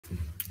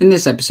In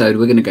this episode,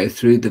 we're going to go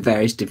through the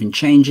various different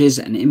changes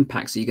and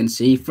impacts that you're going to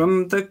see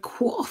from the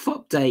QoF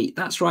update.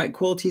 That's right,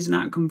 qualities and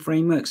outcome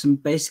frameworks,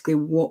 and basically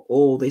what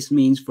all this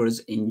means for us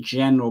in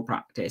general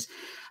practice.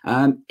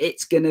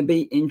 It's going to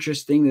be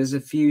interesting. There's a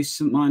few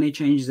minor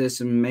changes. There's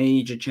some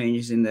major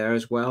changes in there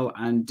as well,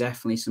 and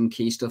definitely some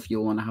key stuff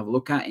you'll want to have a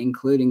look at,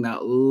 including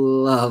that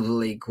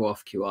lovely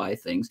QoF QI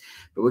things.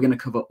 But we're going to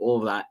cover all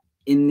of that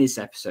in this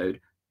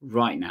episode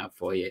right now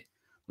for you.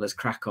 Let's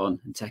crack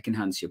on and tech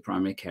enhance your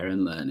primary care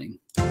and learning.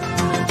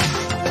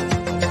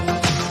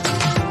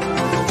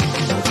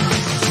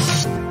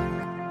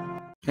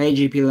 Hey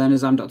GP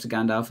learners, I'm Dr.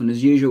 Gandalf, and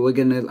as usual we're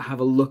going to have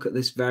a look at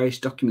this various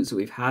documents that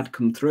we've had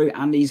come through.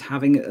 Andy's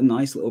having a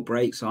nice little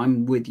break, so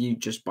I'm with you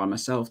just by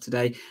myself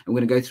today. I'm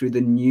going to go through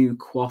the new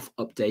QoF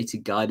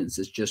updated guidance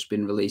that's just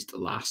been released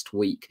last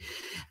week.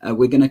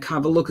 We're going to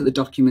have a look at the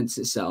documents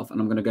itself,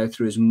 and I'm going to go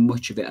through as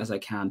much of it as I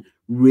can.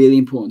 Really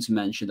important to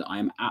mention that I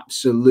am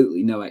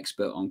absolutely no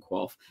expert on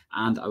QoF,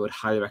 and I would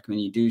highly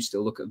recommend you do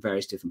still look at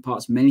various different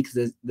parts, mainly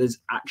because there's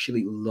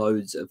actually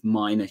loads of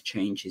minor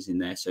changes in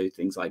there. So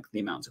things like the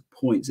amount of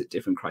points at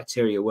different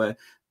criteria, where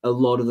a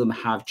lot of them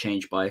have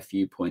changed by a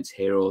few points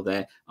here or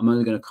there. I'm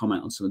only going to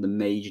comment on some of the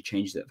major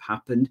changes that have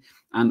happened,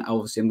 and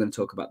obviously I'm going to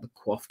talk about the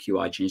QoF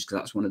QI change because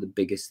that's one of the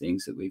biggest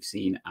things that we've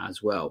seen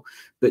as well.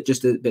 But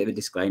just a bit of a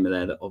disclaimer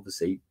there that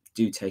obviously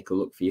do take a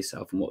look for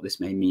yourself and what this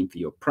may mean for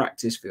your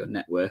practice, for your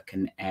network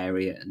and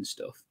area and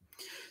stuff.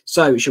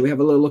 So shall we have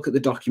a little look at the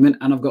document?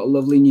 And I've got a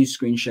lovely new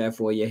screen share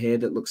for you here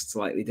that looks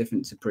slightly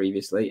different to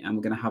previously, and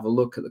we're going to have a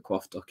look at the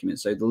QoF document.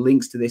 So the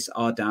links to this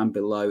are down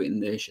below in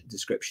the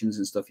descriptions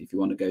and stuff if you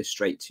want to go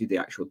straight to the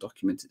actual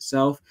document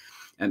itself.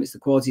 It's the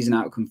qualities and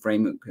outcome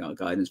framework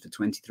guidance for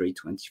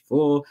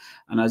 23-24,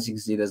 and as you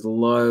can see there's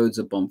loads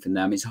of bump in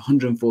there. It's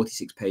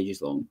 146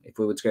 pages long. If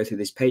we were to go through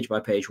this page by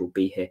page, we'll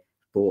be here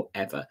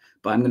forever,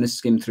 but I'm going to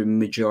skim through the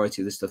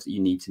majority of the stuff that you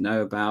need to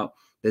know about.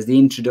 There's the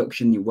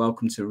introduction. You're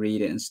welcome to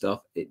read it and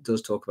stuff. It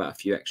does talk about a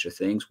few extra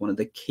things. One of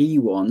the key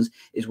ones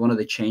is one of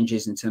the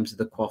changes in terms of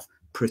the QoF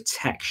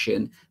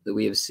protection that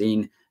we have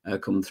seen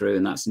come through,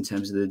 and that's in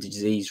terms of the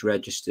disease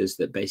registers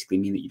that basically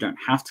mean that you don't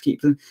have to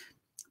keep them.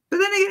 But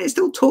then again, it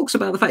still talks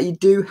about the fact you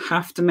do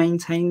have to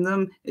maintain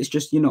them. It's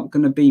just you're not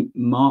going to be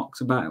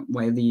marked about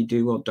whether you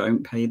do or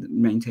don't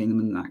maintain them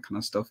and that kind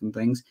of stuff and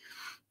things.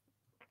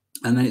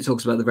 And then it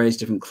talks about the various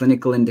different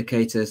clinical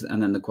indicators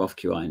and then the QoF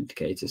QI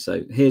indicator.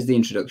 So here's the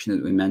introduction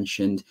that we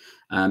mentioned.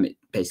 It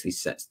basically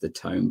sets the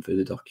tone for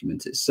the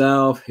document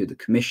itself, who the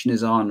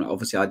commissioners are, and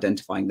obviously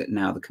identifying that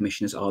now the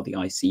commissioners are the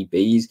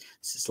ICBs.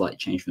 It's a slight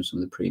change from some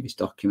of the previous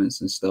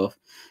documents and stuff.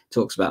 It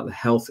talks about the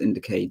health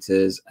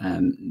indicators,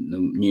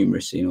 the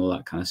numeracy and all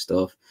that kind of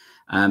stuff,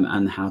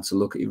 and how to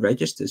look at your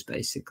registers,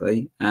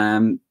 basically.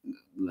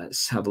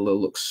 Let's have a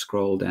little look,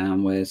 scroll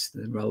down. Where's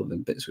the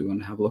relevant bits we want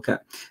to have a look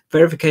at?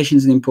 Verification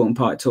is an important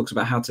part. It talks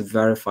about how to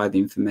verify the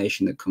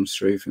information that comes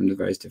through from the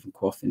various different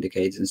QoF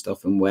indicators and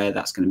stuff, and where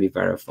that's going to be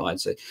verified.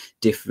 So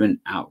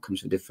different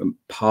outcomes for different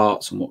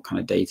parts and what kind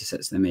of data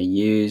sets they may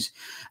use.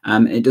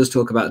 It does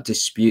talk about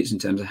disputes in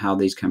terms of how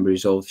these can be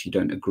resolved if you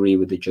don't agree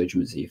with the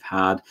judgments that you've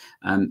had.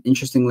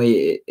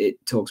 Interestingly,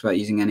 it talks about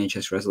using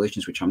NHS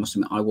resolutions, which I must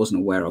admit I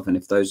wasn't aware of. And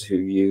if those of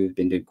you who've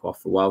been doing QoF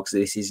for a while, because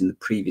this is in the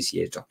previous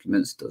year's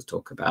documents, it does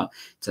talk about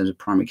in terms of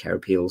primary care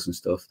appeals and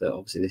stuff, that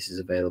obviously this is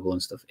available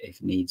and stuff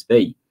if needs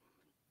be.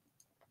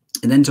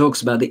 It then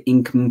talks about the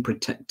income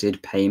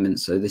protected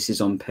payments. So this is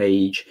on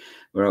page,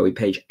 where are we?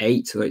 Page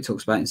 8. So it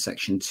talks about in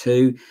section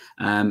 2,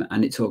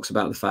 and it talks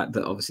about the fact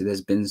that obviously there's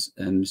been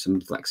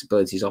some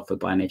flexibilities offered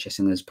by NHS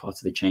England as part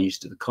of the changes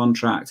to the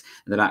contract,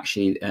 that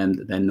actually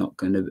they're not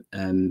going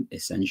to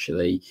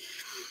essentially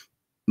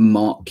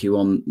mark you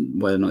on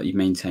whether or not you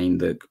maintain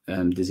the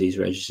disease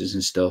registers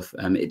and stuff.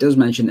 It does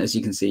mention, as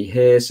you can see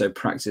here, so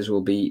practice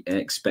will be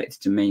expected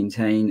to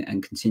maintain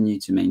and continue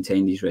to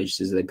maintain these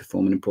registers as they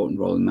perform an important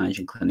role in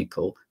managing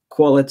clinical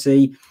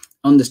quality.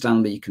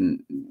 Understandably, you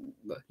can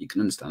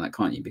understand that,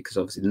 can't you? Because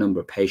obviously the number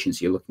of patients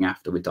you're looking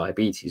after with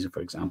diabetes, for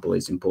example,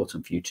 is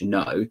important for you to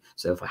know.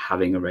 So for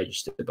having a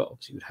register, but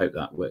obviously you would hope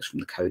that works from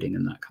the coding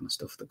and that kind of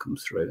stuff that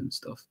comes through and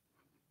stuff.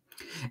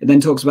 It then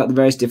talks about the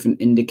various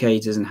different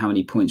indicators and how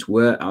many points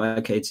were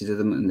allocated to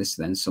them, and this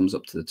then sums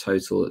up to the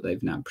total that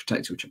they've now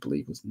protected, which I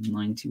believe was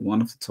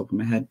 91 off the top of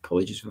my head.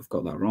 Apologies if I've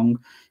got that wrong.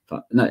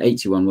 But no,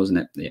 81, wasn't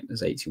it? Yeah, it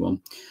was 81.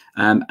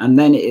 And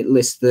then it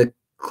lists the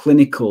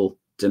clinical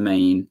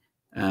domain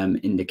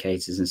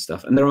indicators and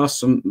stuff, and there are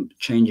some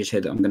changes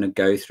here that I'm going to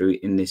go through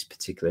in this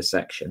particular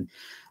section.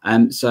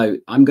 So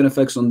I'm going to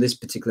focus on this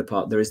particular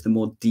part. There is the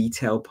more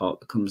detailed part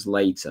that comes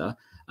later.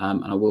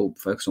 And I will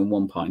focus on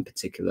one part in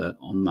particular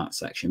on that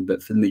section.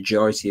 But for the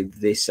majority of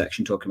this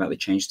section, talking about the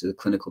change to the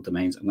clinical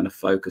domains, I'm going to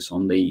focus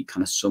on the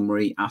kind of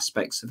summary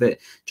aspects of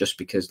it, just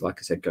because, like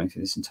I said, going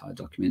through this entire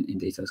document in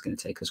detail is going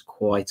to take us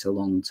quite a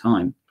long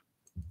time.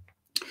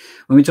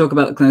 When we talk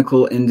about the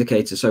clinical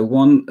indicators, so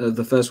one of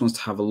the first ones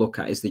to have a look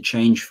at is the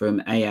change from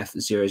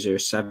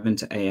AF007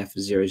 to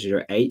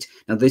AF008.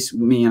 Now, this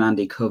me and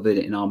Andy covered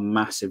in our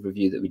massive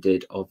review that we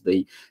did of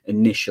the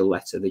initial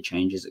letter, the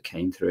changes that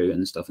came through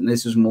and stuff. And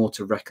this was more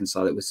to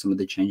reconcile it with some of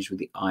the changes with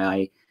the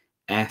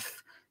IIF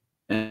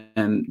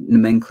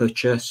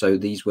nomenclature. So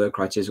these were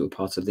criteria that were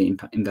part of the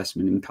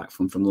investment impact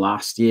fund from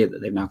last year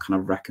that they've now kind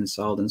of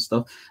reconciled and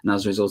stuff. And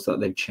as a result of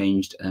that, they've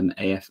changed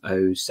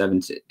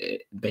AF07 to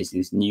basically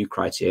this new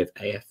criteria of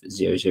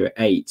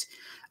AF008.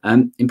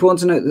 Important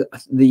to note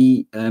that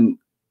the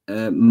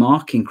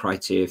marking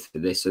criteria for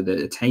this, so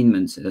the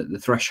attainment, the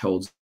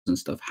thresholds and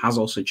stuff, has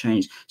also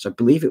changed. So I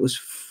believe it was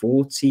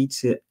 40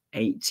 to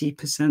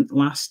 80%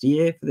 last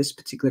year for this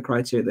particular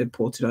criteria they've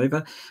ported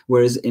over,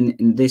 whereas in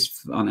this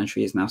financial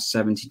year is now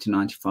 70 to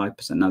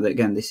 95%. Now,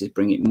 again, this is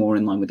bringing it more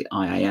in line with the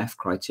IIF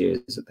criteria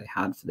that they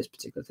had for this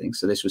particular thing.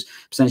 So this was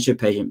percentage of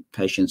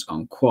patients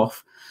on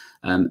QoF,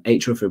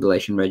 atrial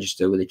fibrillation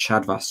register with a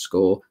CHA2DS2-VASc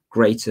score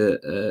greater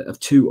of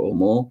 2 or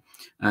more,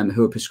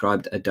 who were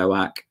prescribed a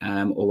DOAC,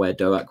 or where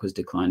DOAC was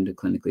declined a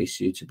clinically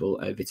suitable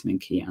vitamin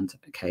K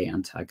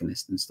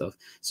antagonist and stuff.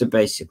 So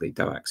basically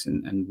DOACs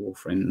and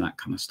warfarin and that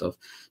kind of stuff.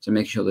 So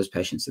making sure those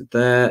patients are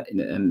there.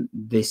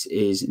 This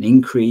is an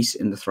increase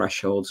in the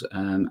thresholds,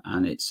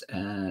 and it's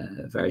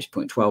various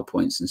 12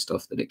 points and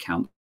stuff that it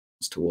counts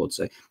towards.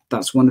 So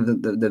that's one of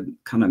the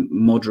kind of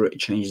moderate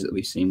changes that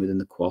we've seen within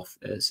the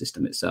QoF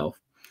system itself.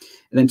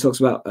 It then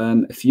talks about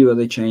a few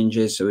other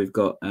changes. So we've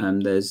got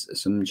there's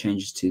some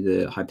changes to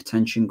the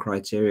hypertension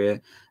criteria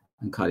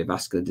and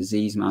cardiovascular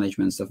disease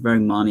management stuff. Very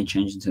minor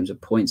changes in terms of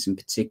points in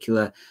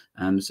particular.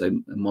 So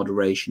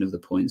moderation of the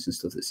points and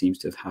stuff that seems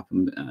to have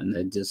happened, and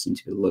there does seem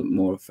to be a little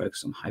more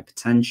focus on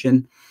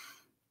hypertension.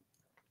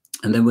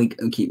 And then we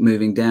keep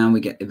moving down.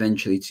 We get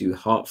eventually to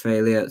heart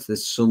failure. So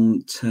there's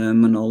some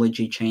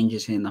terminology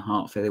changes here in the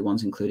heart failure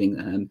ones,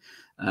 including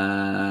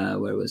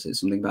where was it?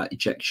 Something about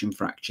ejection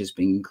fractures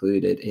being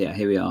included. Yeah,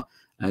 here we are.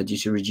 Due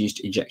to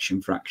reduced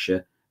ejection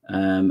fracture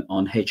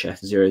on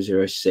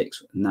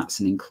HF006, and that's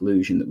an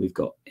inclusion that we've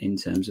got in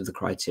terms of the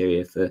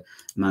criteria for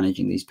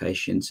managing these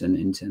patients and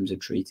in terms of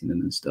treating them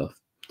and stuff.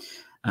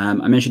 I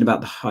mentioned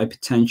about the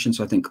hypertension,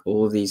 so I think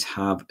all of these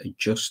have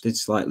adjusted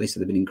slightly,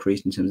 so they've been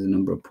increased in terms of the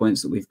number of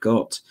points that we've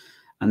got.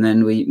 And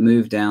then we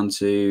move down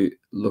to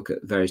look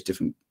at various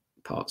different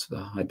parts of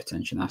the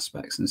hypertension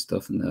aspects and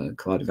stuff and the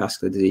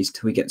cardiovascular disease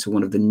till we get to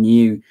one of the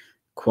new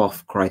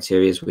QoF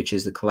criteria, which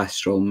is the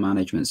cholesterol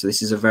management. So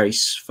this is a very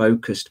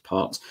focused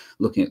part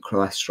looking at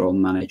cholesterol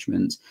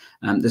management.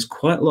 There's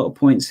quite a lot of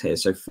points here.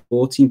 So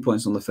 14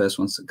 points on the first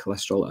one, so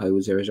cholesterol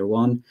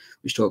 001,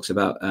 which talks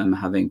about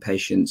having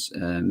patients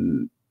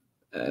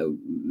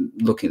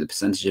looking at the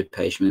percentage of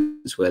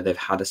patients where they've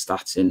had a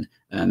statin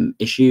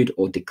issued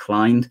or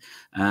declined,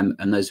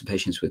 and those are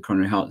patients with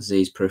coronary heart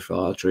disease, peripheral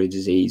artery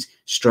disease,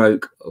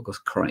 stroke, or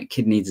chronic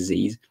kidney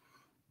disease.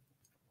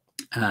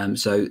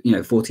 So,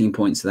 14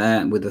 points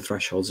there with the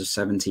thresholds of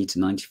 70 to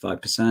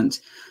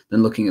 95%.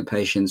 Then looking at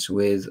patients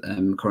with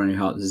coronary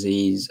heart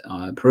disease,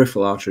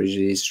 peripheral artery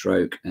disease,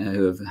 stroke,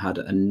 who have had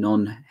a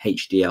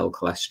non-HDL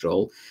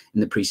cholesterol in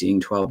the preceding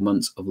 12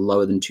 months of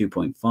lower than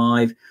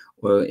 2.5,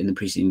 or in the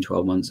preceding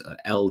 12 months,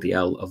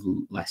 LDL of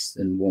less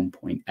than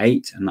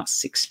 1.8, and that's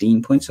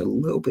 16 points, so a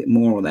little bit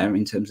more there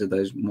in terms of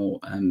those more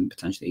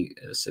potentially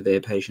severe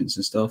patients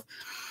and stuff.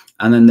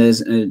 And then there's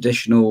an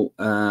additional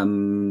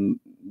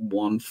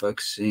one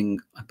focusing,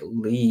 I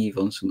believe,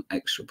 on some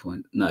extra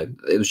point. No,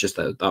 it was just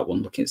that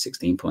one looking at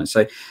 16 points.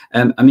 So,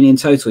 I mean, in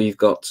total, you've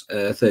got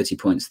 30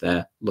 points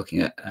there looking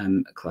at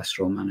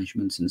cholesterol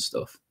management and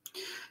stuff.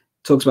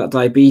 Talks about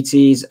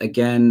diabetes.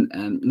 Again,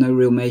 no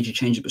real major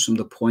changes, but some of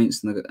the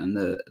points and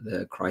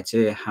the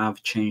criteria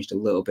have changed a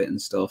little bit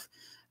and stuff.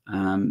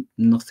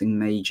 Nothing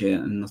major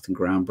and nothing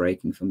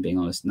groundbreaking, if I'm being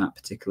honest, in that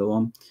particular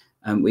one.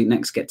 We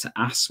next get to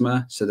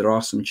asthma. So there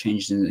are some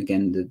changes in,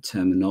 again, the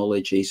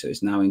terminology. So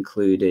it's now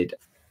included.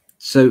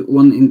 So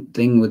one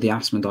thing with the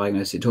asthma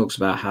diagnosis, it talks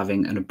about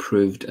having an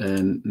approved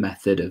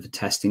method of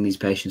testing these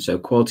patients. So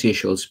quality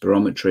assured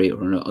spirometry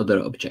or another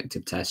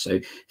objective test. So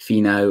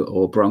FeNO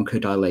or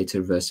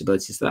bronchodilator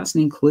reversibility. So that's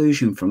an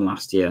inclusion from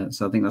last year.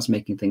 So I think that's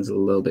making things a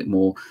little bit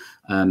more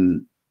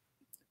in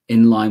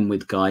line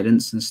with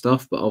guidance and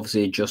stuff, but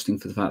obviously adjusting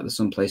for the fact that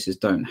some places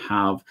don't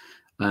have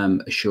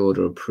assured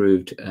or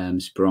approved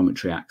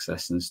spirometry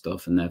access and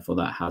stuff, and therefore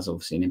that has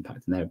obviously an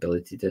impact on their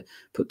ability to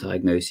put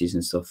diagnoses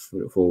and stuff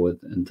forward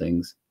and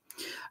things.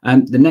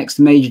 The next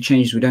major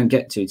changes we don't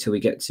get to till we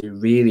get to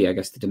really, I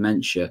guess, the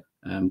dementia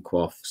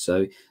QoF.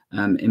 So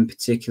in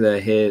particular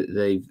here,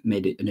 they've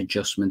made it an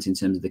adjustment in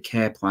terms of the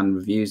care plan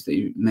reviews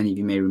that many of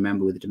you may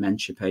remember with the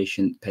dementia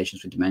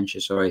patients with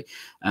dementia,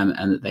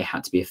 and that they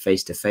had to be a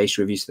face-to-face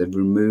review. So they've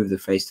removed the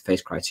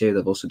face-to-face criteria.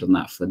 They've also done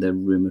that for the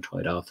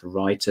rheumatoid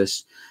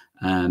arthritis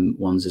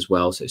ones as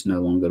well, so it's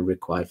no longer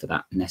required for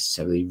that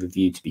necessarily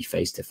review to be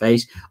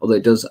face-to-face, although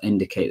it does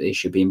indicate that it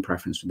should be in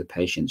preference with the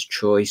patient's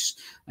choice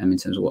in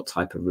terms of what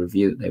type of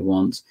review that they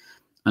want.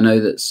 I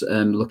know that's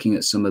looking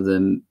at some of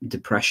the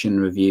depression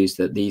reviews,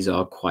 that these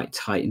are quite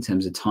tight in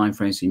terms of time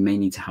frames. So you may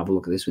need to have a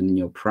look at this within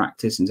your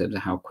practice in terms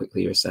of how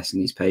quickly you're assessing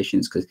these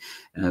patients, because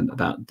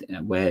about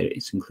where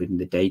it's including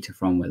the data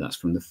from, where that's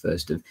from the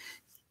 1st of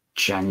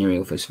January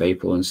or 1st of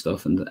April and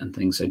stuff and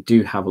things. So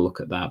do have a look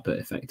at that, but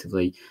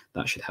effectively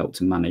that should help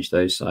to manage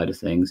those side of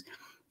things.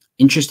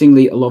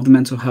 Interestingly, a lot of the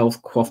mental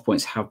health QoF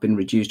points have been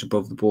reduced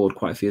above the board.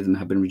 Quite a few of them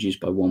have been reduced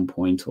by 1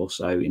 point or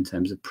so in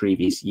terms of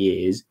previous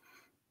years.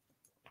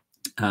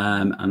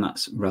 And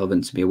that's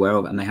relevant to be aware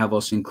of. And they have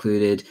also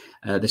included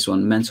this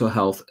one, mental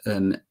health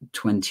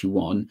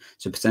 21.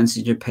 So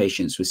percentage of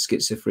patients with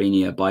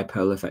schizophrenia,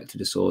 bipolar affective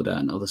disorder,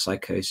 and other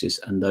psychosis,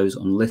 and those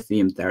on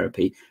lithium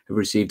therapy have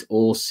received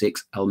all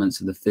 6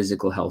 elements of the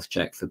physical health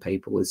check for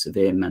people with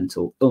severe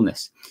mental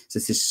illness. So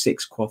this is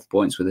 6 QoF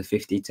points with a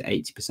 50 to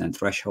 80%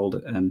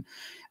 threshold.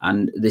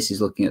 And this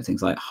is looking at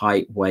things like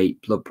height, weight,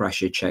 blood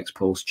pressure checks,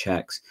 pulse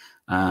checks,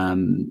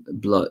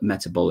 blood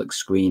metabolic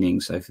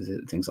screening, so for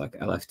things like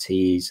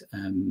LFTs,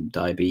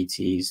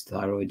 diabetes,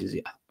 thyroid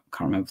disease. I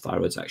can't remember if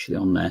thyroid's actually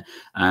on there,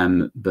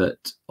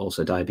 but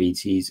also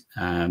diabetes,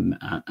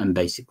 and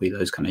basically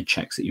those kind of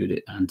checks that you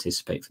would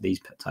anticipate for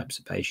these types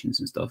of patients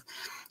and stuff.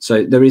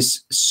 So there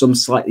is some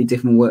slightly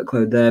different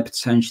workload there,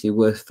 potentially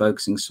worth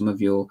focusing some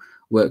of your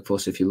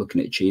workforce if you're looking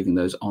at achieving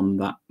those on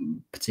that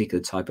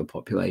particular type of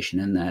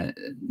population and they're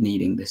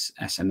needing this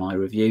SMI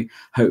review.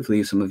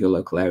 Hopefully some of your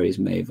local areas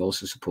may have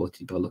also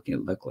supported by looking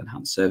at local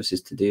enhanced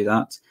services to do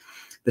that.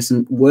 There's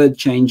some word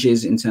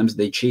changes in terms of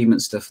the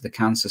achievement stuff, the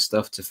cancer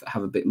stuff, to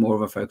have a bit more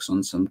of a focus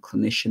on some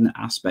clinician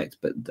aspect,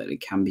 but that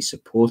it can be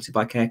supported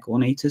by care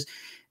coordinators.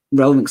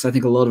 Relevant because I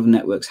think a lot of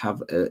networks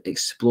have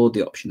explored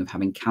the option of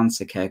having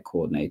cancer care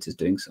coordinators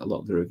doing a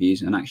lot of the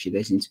reviews, and actually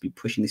they seem to be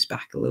pushing this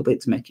back a little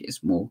bit to make it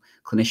as more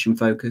clinician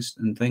focused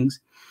and things.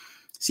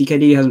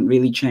 CKD hasn't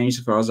really changed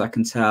as far as I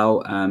can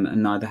tell,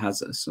 and neither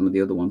has some of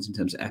the other ones in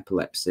terms of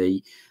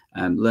epilepsy.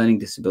 Learning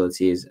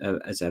disability is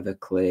as ever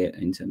clear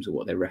in terms of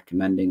what they're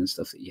recommending and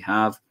stuff that you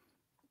have.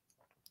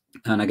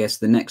 And I guess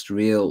the next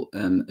real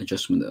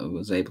adjustment that I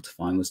was able to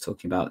find was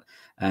talking about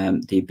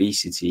the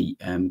obesity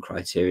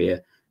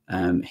criteria.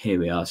 Here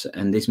we are. So,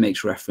 and this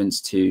makes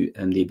reference to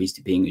the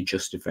obesity being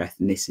adjusted for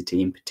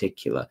ethnicity in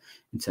particular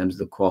in terms of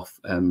the QoF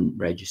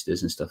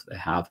registers and stuff they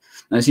have.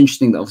 Now, it's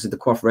interesting that obviously the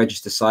QoF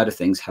register side of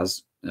things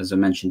has, as I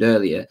mentioned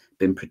earlier,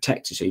 been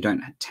protected, so you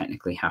don't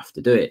technically have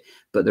to do it.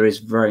 But there is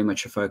very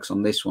much a focus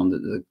on this one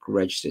that the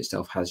register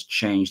itself has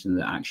changed, and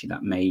that actually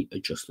that may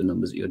adjust the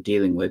numbers that you're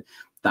dealing with.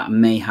 That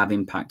may have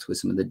impact with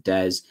some of the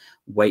DES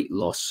weight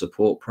loss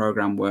support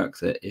program work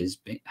that is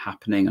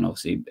happening. And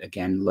obviously,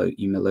 again,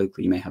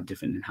 locally, you may have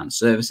different enhanced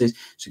services.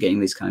 So getting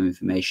this kind of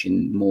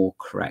information more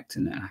correct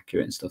and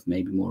accurate and stuff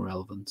may be more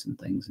relevant and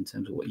things in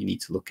terms of what you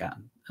need to look at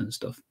and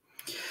stuff.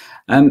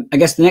 I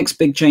guess the next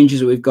big changes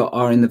that we've got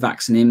are in the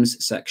Vax and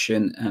Imms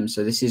section.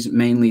 So this is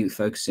mainly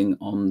focusing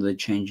on the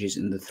changes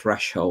in the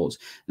thresholds.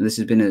 And this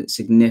has been a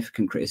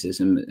significant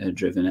criticism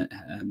driven at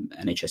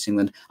NHS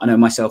England. I know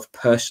myself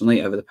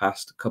personally, over the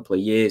past couple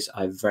of years,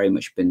 I've very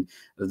much been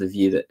of the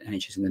view that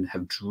NHS England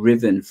have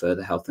driven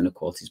further health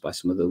inequalities by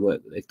some of the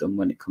work that they've done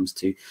when it comes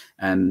to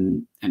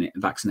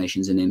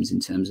vaccinations and Imms, in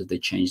terms of the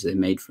change they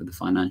made for the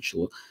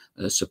financial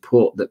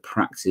support that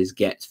practices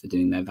get for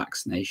doing their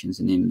vaccinations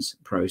and Imms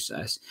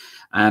process.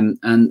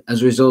 And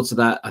as a result of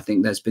that, I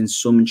think there's been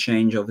some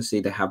change. Obviously,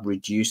 they have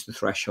reduced the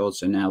threshold.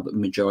 So now the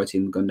majority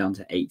of them have gone down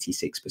to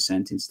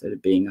 86% instead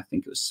of being, I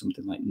think it was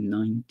something like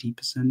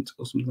 90%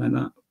 or something like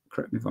that.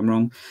 Correct me if I'm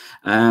wrong.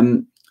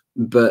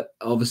 But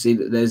obviously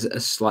there's a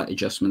slight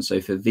adjustment. So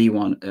for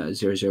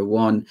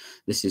V1001,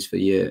 this is for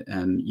your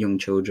young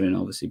children,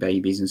 obviously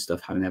babies and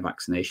stuff, having their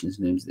vaccinations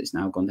and Imms. It's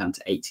now gone down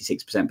to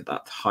 86%, but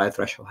that higher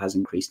threshold has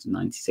increased to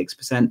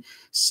 96%.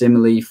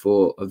 Similarly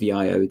for a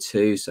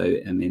VIO2, so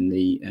in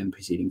the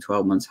preceding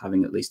 12 months,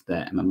 having at least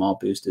their MMR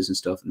boosters and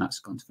stuff, and that's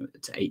gone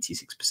to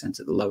 86%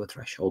 at the lower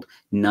threshold,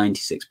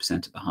 96%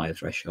 at the higher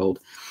threshold.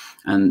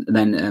 And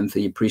then for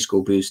your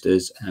preschool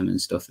boosters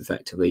and stuff,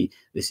 effectively,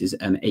 this is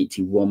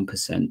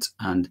 81%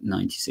 and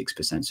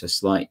 96%, so a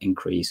slight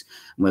increase,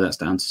 where that's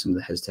down to some of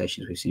the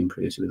hesitations we've seen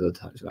previously with other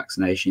types of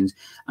vaccinations.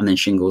 And then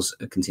shingles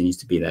continues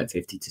to be there,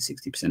 50 to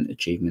 60%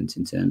 achievement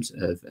in terms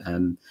of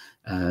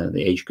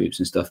the age groups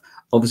and stuff.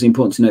 Obviously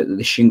important to note that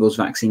the shingles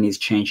vaccine is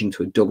changing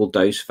to a double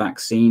dose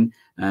vaccine,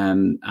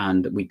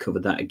 and we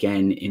covered that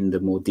again in the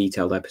more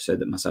detailed episode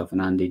that myself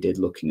and Andy did,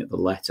 looking at the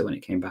letter when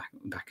it came back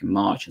in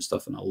March and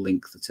stuff, and I'll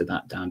link to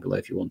that down below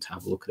if you want to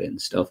have a look at it and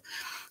stuff.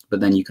 But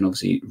then you can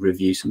obviously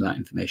review some of that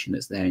information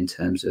that's there in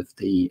terms of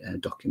the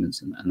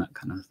documents and that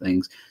kind of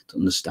things to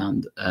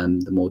understand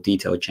the more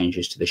detailed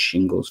changes to the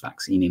shingles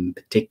vaccine in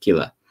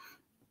particular.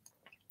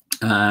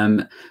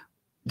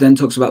 Then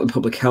talks about the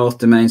public health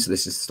domain. So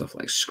this is stuff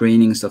like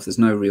screening stuff. There's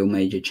no real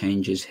major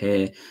changes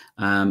here.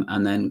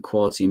 And then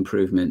quality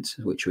improvement,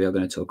 which we are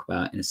going to talk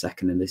about in a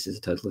second. And this is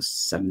a total of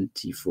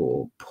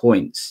 74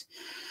 points.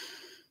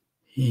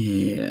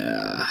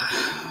 Yeah,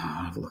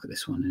 I'll have a look at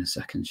this one in a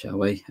second, shall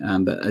we?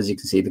 But as you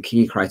can see, the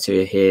key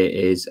criteria here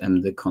is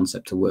the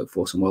concept of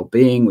workforce and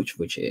well-being,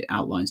 which it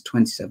outlines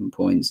 27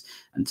 points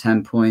and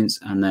 10 points.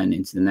 And then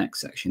into the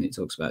next section, it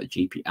talks about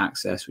GP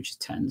access, which is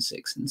 10,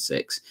 6, and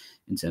 6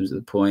 in terms of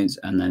the points.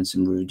 And then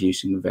some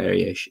reducing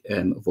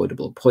variation,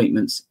 avoidable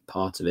appointments,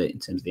 part of it in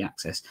terms of the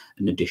access,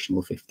 an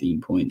additional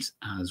 15 points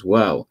as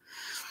well.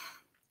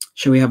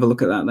 Shall we have a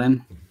look at that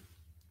then?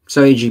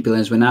 So GP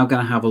learners, we're now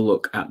going to have a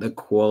look at the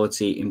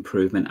quality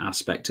improvement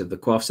aspect of the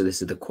QoF. So this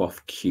is the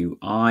QoF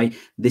QI.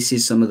 This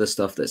is some of the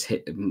stuff that's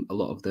hit a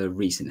lot of the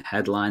recent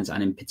headlines,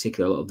 and in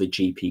particular a lot of the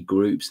GP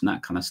groups and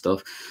that kind of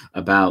stuff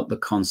about the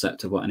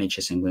concept of what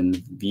NHS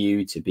England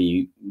view to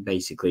be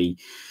basically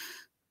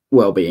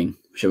well-being,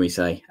 shall we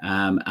say.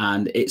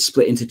 And it's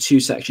split into two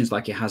sections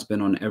like it has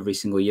been on every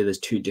single year. There's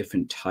two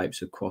different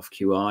types of QoF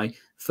QI.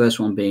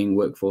 First one being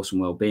workforce and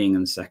well-being,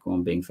 and the second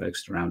one being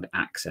focused around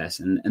access.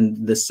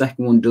 And the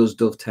second one does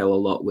dovetail a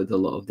lot with a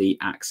lot of the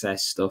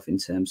access stuff in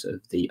terms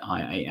of the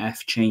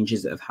IAF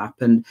changes that have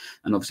happened.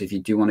 And obviously, if you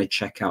do want to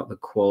check out the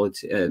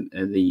quality,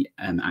 the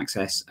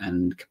access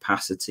and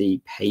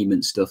capacity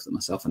payment stuff that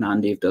myself and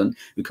Andy have done,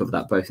 we cover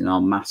that both in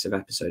our massive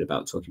episode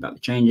about talking about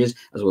the changes,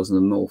 as well as in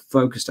the more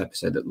focused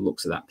episode that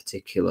looks at that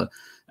particular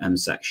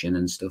section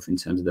and stuff in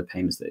terms of the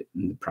payments that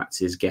the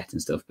practices get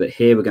and stuff. But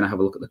here we're going to have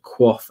a look at the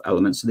QoF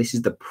element. So this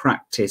is the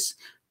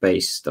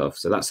practice-based stuff.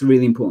 So that's a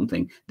really important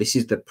thing. This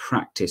is the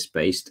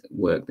practice-based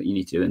work that you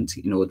need to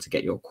do in order to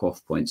get your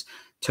QoF points.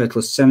 Total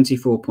of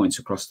 74 points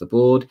across the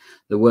board.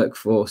 The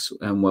workforce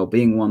and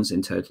well-being ones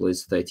in total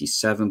is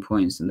 37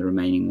 points, and the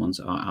remaining ones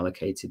are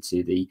allocated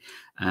to the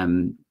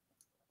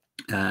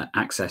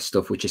access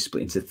stuff, which is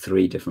split into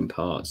 3 different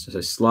parts. So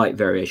slight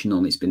variation.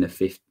 Normally it's been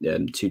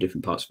 2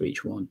 different parts for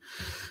each one.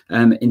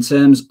 In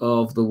terms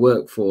of the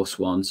workforce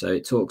one, so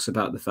it talks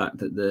about the fact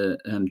that the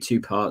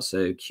 2 parts,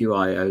 so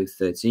QIO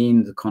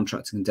 13, the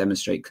contractor can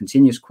demonstrate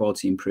continuous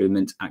quality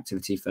improvement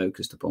activity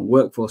focused upon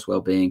workforce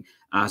well-being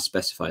as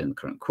specified in the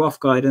current QoF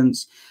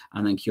guidance.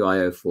 And then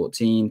QIO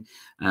 14,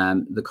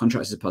 the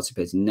contractors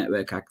participate in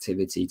network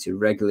activity to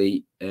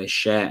regularly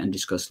share and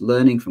discuss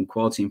learning from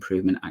quality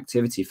improvement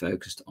activity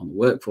focused on the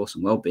workforce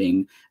and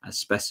well-being as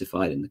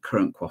specified in the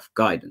current QoF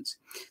guidance.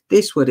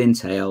 This would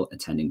entail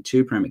attending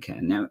 2 primary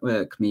care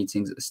network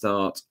meetings at the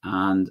start,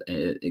 and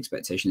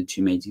expectation that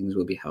 2 meetings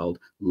will be held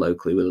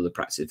locally with other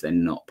practices if they're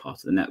not part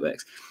of the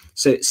networks.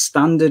 So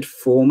standard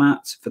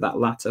format for that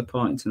latter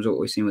part in terms of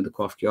what we've seen with the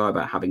QoF QI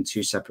about having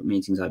 2 separate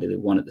meetings, ideally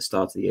one at the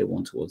start of the year,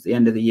 one towards the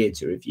end of the year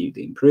to review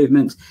the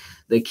improvements.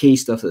 The key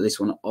stuff that this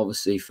one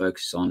obviously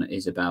focuses on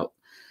is about,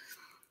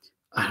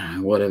 I don't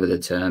know, whatever the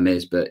term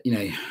is, but, you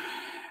know,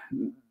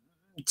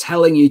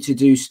 telling you to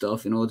do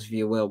stuff in order for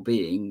your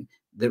well-being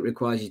that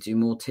requires you to do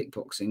more tick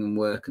boxing and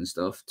work and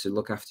stuff to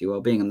look after your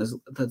well-being. And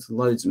there's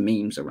loads of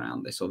memes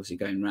around this, obviously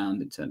going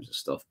around in terms of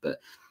stuff, but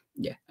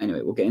yeah,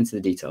 anyway, we'll get into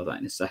the detail of that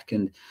in a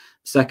second.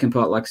 Second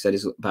part, like I said,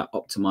 is about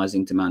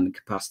optimizing demand and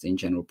capacity in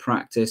general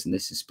practice, and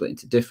this is split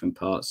into different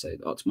parts. So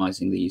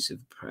optimizing the use of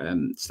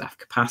staff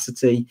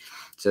capacity,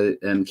 so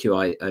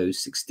QIO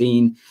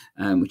 16,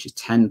 which is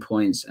 10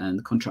 points, and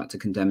the contractor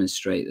can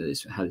demonstrate that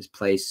this has its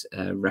place,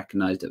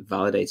 recognized that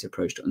validated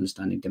approach to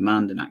understanding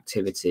demand and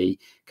activity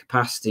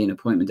capacity and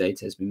appointment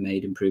data has been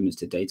made improvements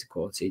to data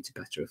quality to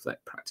better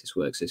reflect practice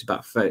work. So it's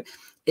about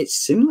it's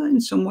similar in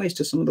some ways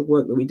to some of the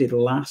work that we did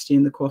last year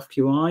in the QoF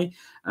QI,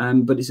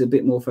 but it's a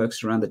bit more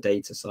focused around the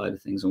data side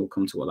of things, and we'll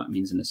come to what that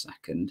means in a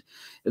second.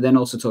 It then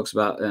also talks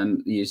about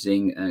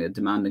using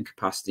demand and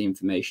capacity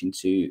information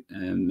to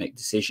make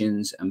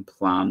decisions and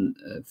plan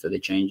for the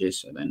changes,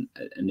 so then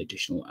an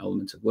additional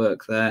element of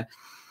work there.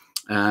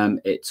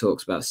 It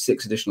talks about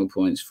 6 additional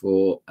points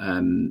for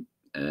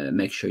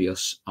make sure your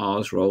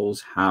R's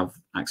roles have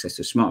access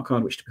to a smart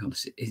card, which to be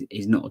honest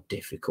is not a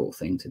difficult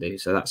thing to do.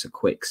 So that's a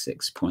quick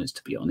 6 points,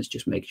 to be honest,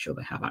 just making sure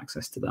they have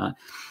access to that.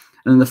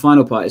 And then the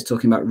final part is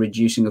talking about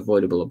reducing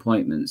avoidable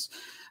appointments.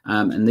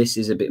 And this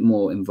is a bit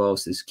more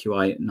involved. This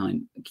QIO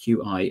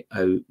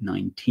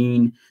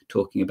 19,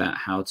 talking about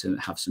how to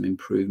have some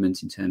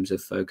improvement in terms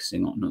of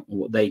focusing on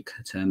what they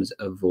term as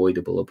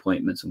avoidable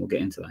appointments. And we'll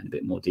get into that in a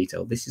bit more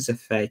detail. This is a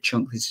fair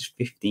chunk. This is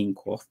 15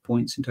 QoF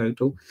points in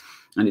total.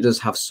 And it does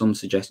have some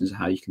suggestions of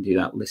how you can do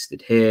that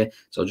listed here.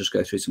 So I'll just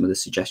go through some of the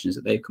suggestions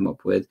that they've come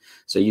up with.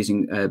 So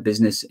using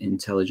business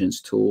intelligence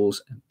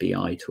tools,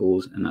 BI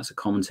tools, and that's a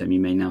common term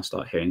you may now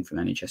start hearing from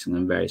NHS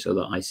and various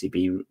other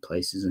ICB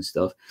places and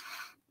stuff.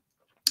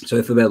 So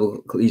if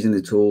available, using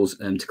the tools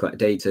to collect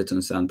data to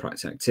understand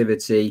practice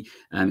activity,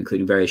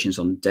 including variations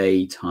on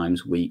day,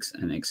 times, weeks,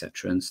 and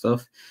etc. and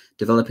stuff.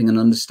 Developing an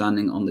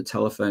understanding on the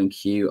telephone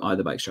queue,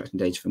 either by extracting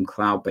data from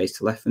cloud-based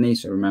telephony.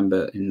 So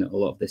remember, in a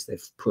lot of this,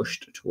 they've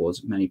pushed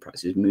towards many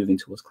practices moving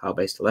towards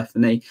cloud-based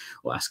telephony,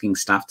 or asking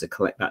staff to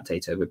collect that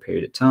data over a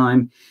period of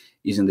time.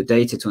 Using the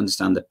data to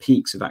understand the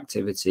peaks of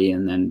activity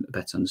and then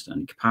better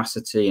understanding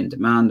capacity and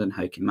demand and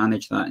how you can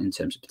manage that in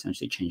terms of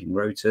potentially changing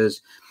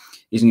rotas.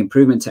 using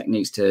improvement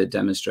techniques to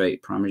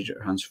demonstrate primary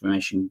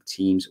transformation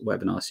teams'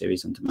 webinar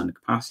series on demand and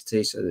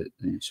capacity. So that,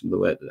 some of the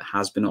work that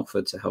has been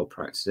offered to help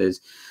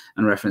practices,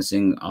 and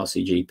referencing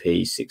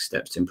RCGP 6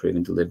 steps to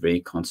improving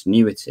delivery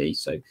continuity.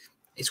 So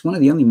it's one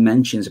of the only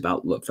mentions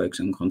about focus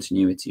on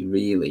continuity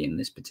really in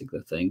this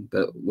particular thing,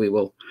 but we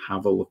will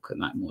have a look at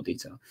that in more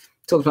detail.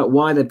 Talk about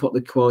why they put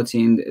the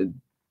quality and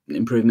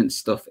improvement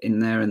stuff in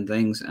there and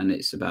things, and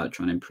it's about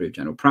trying to improve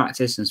general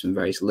practice and some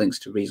various links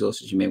to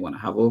resources you may want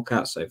to have a look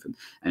at. So from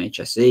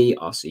NHSE,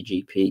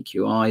 RCGP,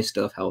 QI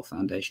stuff, Health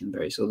Foundation,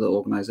 various other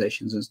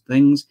organizations and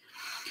things.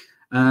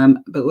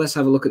 But let's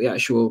have a look at the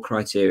actual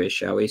criteria,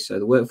 shall we? So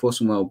the workforce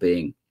and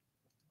well-being.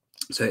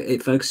 So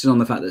it focuses on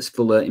the fact that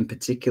Fuller, in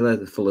particular,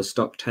 the Fuller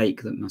stock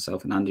take that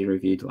myself and Andy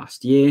reviewed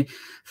last year,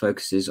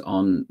 focuses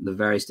on the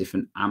various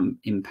different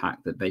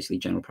impact that basically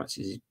general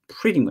practice is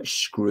pretty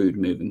much screwed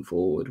moving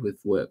forward with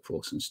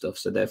workforce and stuff.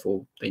 So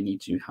therefore, they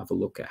need to have a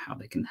look at how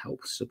they can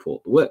help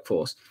support the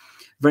workforce.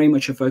 Very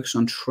much a focus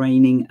on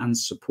training and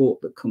support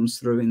that comes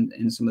through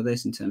in some of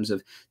this in terms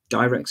of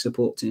direct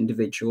support to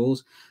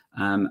individuals.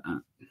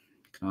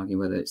 Argue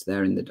whether it's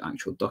there in the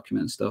actual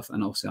document stuff,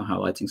 and also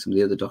highlighting some of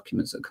the other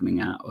documents that are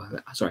coming out,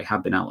 or sorry,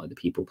 have been out, like the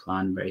people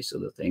plan, various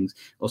other things.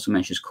 Also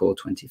mentions Core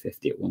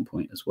 2050 at one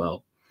point as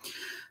well.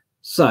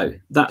 So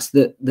that's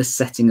the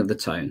setting of the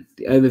tone,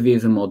 the overview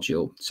of the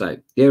module. So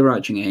the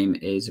overarching aim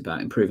is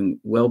about improving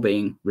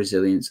well-being,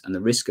 resilience, and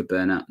the risk of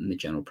burnout in the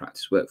general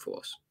practice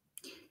workforce.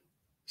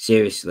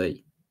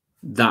 Seriously,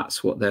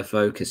 that's what they're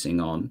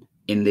focusing on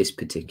in this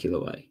particular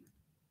way.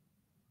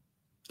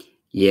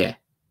 Yeah,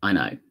 I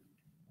know.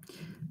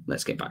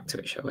 Let's get back to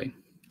it, shall we?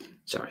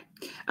 Sorry.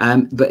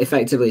 But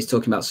effectively, it's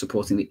talking about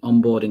supporting the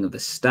onboarding of the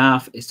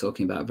staff. It's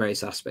talking about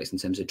various aspects in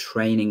terms of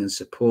training and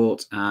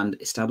support and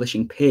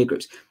establishing peer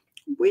groups,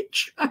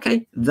 which,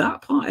 okay,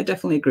 that part I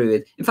definitely agree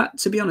with. In fact,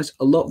 to be honest,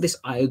 a lot of this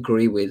I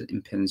agree with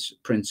in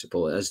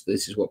principle, as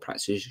this is what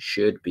practices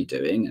should be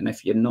doing. And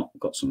if you've not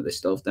got some of this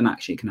stuff, then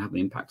actually it can have an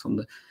impact on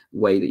the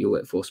way that your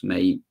workforce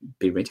may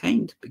be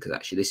retained, because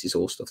actually this is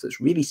all stuff that's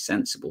really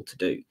sensible to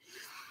do.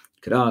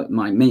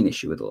 My main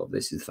issue with all of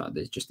this is the fact that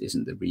there just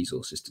isn't the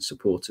resources to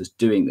support us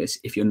doing this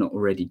if you're not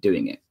already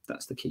doing it.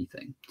 That's the key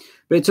thing.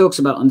 But it talks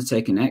about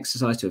undertaking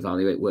exercise to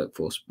evaluate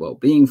workforce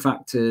well-being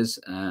factors,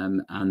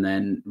 and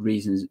then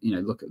reasons,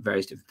 look at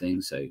various different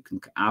things. So you can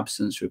look at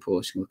absence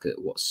reports, you can look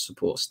at what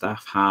support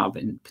staff have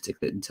in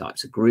particular in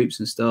types of groups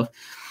and stuff,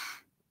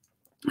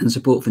 and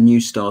support for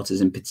new starters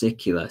in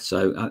particular.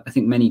 So I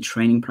think many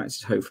training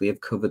practices hopefully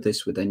have covered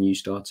this with their new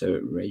starter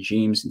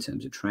regimes in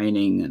terms of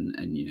training, and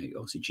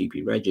obviously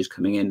GP Reg is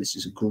coming in. This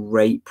is a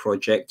great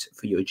project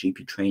for your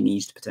GP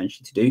trainees to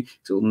potentially to do.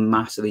 So it will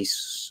massively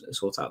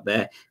sort out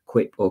their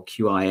QIP or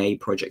QIA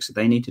projects that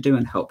they need to do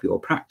and help your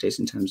practice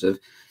in terms of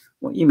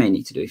what you may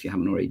need to do if you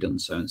haven't already done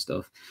so and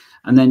stuff.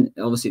 And then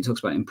obviously it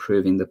talks about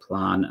improving the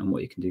plan and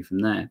what you can do from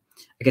there.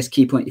 I guess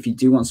key point, if you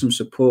do want some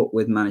support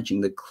with managing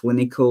the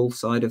clinical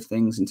side of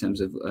things in terms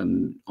of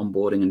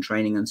onboarding and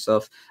training and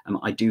stuff,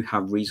 I do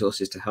have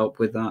resources to help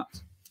with that.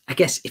 I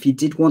guess if you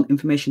did want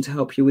information to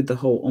help you with the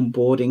whole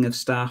onboarding of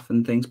staff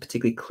and things,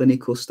 particularly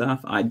clinical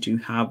staff, I do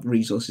have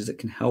resources that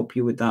can help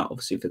you with that.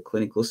 Obviously for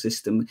clinical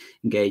system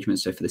engagement.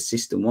 So for the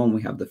system one,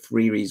 we have the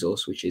free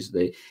resource, which is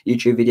the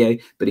YouTube video.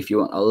 But if you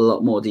want a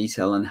lot more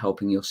detail on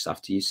helping your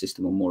staff to use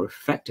system one more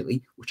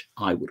effectively, which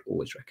I would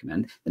always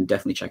recommend, then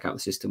definitely check out the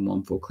system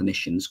one for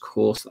clinicians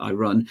course that I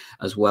run,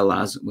 as well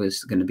as we're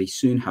going to be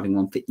soon having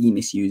one for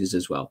Imms users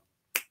as well.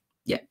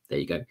 Yeah, there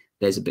you go.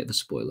 There's a bit of a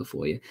spoiler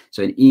for you.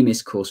 So an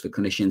Imms course for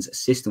clinicians, a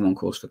System 1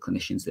 course for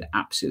clinicians that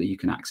absolutely you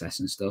can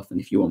access and stuff. And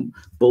if you want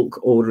bulk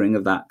ordering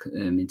of that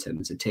in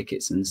terms of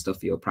tickets and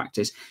stuff for your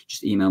practice,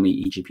 just email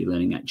me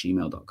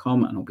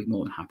egplearning@gmail.com, and I'll be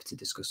more than happy to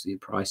discuss the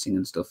pricing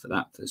and stuff for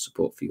that for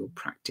support for your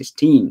practice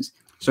teams.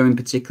 So in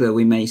particular,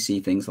 we may see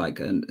things like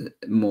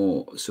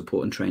more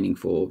support and training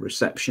for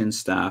reception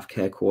staff,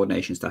 care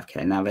coordination staff,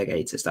 care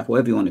navigator staff,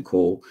 whatever you want to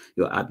call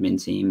your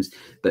admin teams.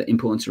 But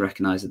important to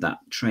recognize that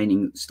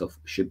training stuff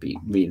should be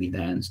really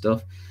there and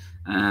stuff.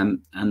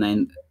 And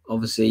then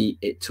obviously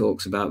it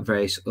talks about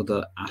various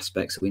other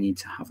aspects that we need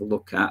to have a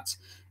look at,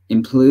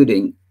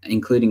 including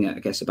I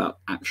guess, about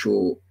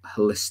actual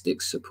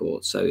holistic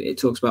support. So it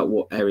talks about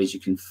what areas you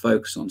can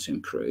focus on to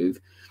improve.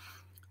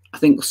 I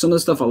think some of the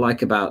stuff I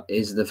like about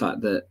is the fact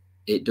that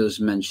it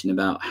does mention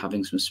about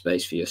having some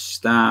space for your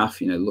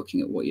staff, looking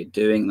at what you're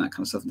doing, that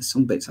kind of stuff. There's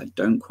some bits I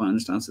don't quite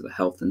understand. So the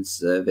health and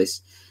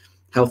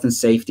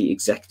safety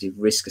executive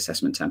risk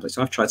assessment templates.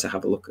 So I've tried to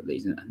have a look at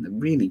these, and they're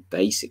really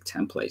basic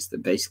templates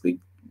that basically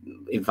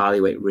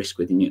evaluate risk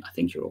within I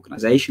think your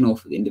organization or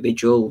for the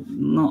individual.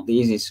 Not the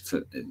easiest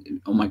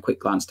on my quick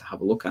glance to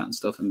have a look at and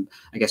stuff. And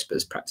I guess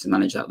as practice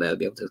managers out there, they'll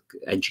be able to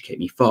educate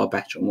me far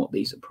better on what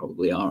these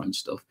probably are and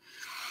stuff.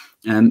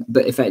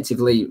 But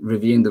effectively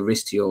reviewing the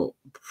risk to your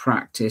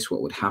practice,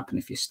 what would happen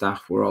if your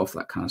staff were off,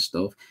 that kind of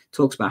stuff.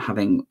 Talks about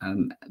having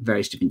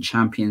various different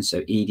champions,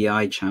 so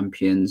EDI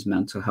champions,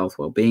 mental health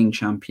wellbeing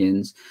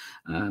champions,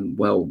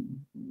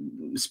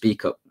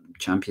 speak up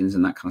champions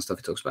and that kind of stuff.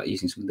 It talks about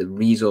using some of the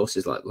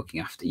resources like looking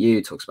after you.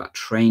 It talks about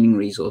training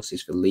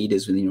resources for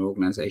leaders within your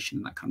organization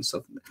and that kind of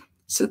stuff.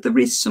 So there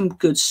is some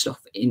good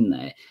stuff in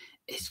there.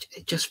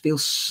 It just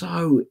feels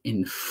so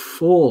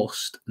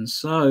enforced and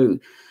so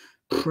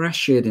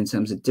pressured in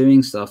terms of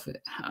doing stuff.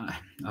 I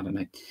don't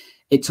know.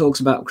 It talks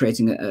about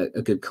creating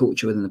a good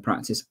culture within the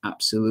practice.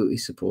 Absolutely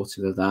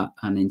supportive of that.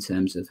 And in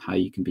terms of how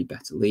you can be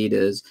better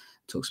leaders,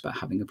 it talks about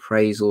having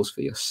appraisals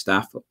for your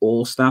staff, for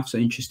all staff. So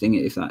interesting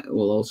if that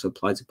will also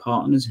apply to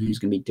partners and who's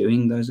going to be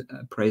doing those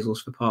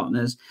appraisals for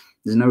partners.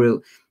 There's no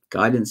real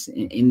guidance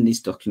in this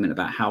document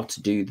about how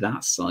to do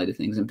that side of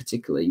things. And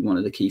particularly one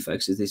of the key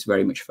focuses, this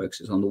very much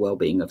focuses on the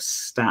well-being of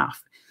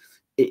staff.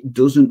 It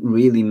doesn't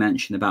really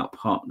mention about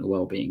partner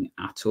well-being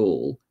at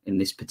all in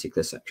this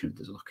particular section of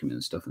the document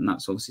and stuff. And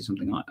that's obviously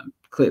something I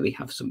clearly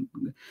have some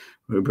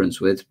reverence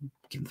with,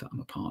 given that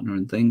I'm a partner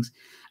and things.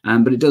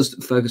 But it does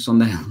focus on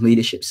their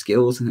leadership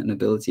skills and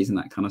abilities and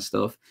that kind of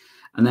stuff.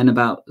 And then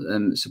about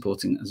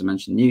supporting, as I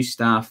mentioned, new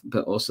staff,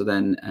 but also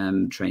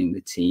then training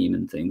the team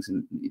and things.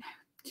 And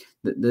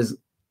there's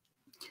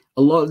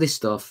a lot of this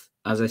stuff,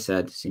 as I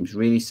said, seems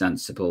really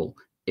sensible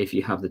if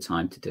you have the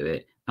time to do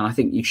it. And I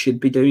think you should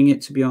be doing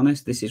it, to be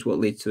honest. This is what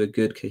leads to a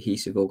good,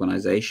 cohesive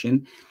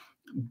organization.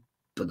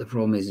 But the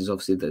problem is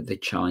obviously the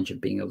challenge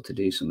of being able to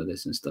do some of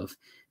this and stuff.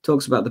 It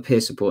talks about the peer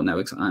support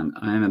networks. I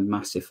am a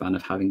massive fan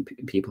of having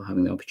people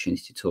having the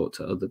opportunity to talk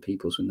to other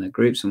people in their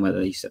groups, and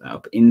whether you set that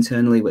up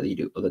internally, whether you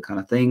do other kind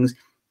of things. It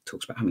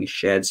talks about having a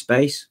shared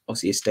space.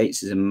 Obviously,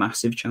 estates is a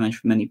massive challenge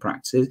for many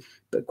practices.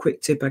 But a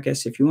quick tip, I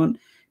guess, if you want,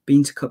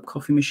 bean to cup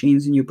coffee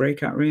machines in your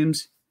breakout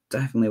rooms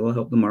definitely will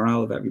help the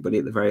morale of everybody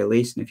at the very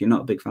least. And if you're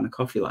not a big fan of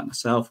coffee like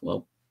myself,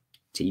 well,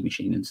 tea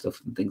machine and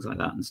stuff and things like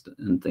that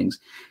and things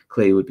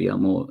clearly would be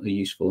more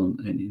useful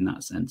in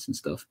that sense and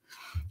stuff.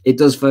 It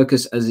does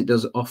focus, as it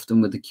does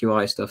often with the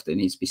QI stuff, that it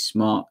needs to be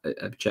smart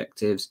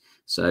objectives.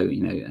 So,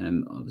 you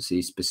know,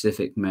 obviously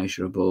specific,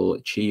 measurable,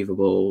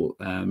 achievable,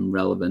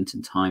 relevant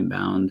and time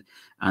bound.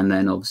 And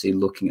then obviously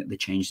looking at the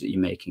changes that you're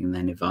making and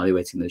then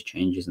evaluating those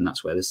changes. And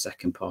that's where the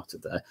second part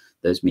of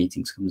those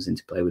meetings comes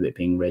into play, with it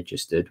being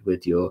registered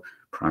with your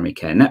primary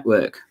care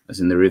network, as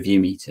in the review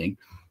meeting.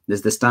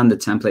 There's the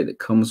standard template that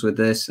comes with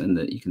this and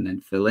that you can then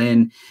fill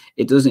in.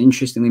 It does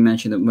interestingly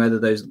mention that whether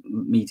those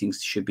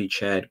meetings should be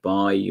chaired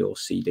by your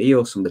CD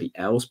or somebody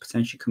else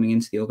potentially coming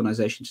into the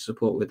organization to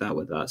support with that,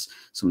 whether that's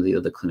some of the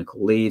other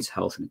clinical leads,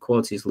 health and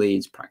equalities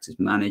leads, practice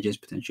managers,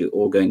 potentially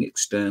all going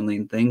externally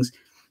and things.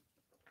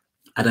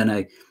 I don't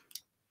know.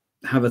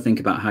 Have a think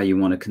about how you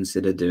want to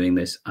consider doing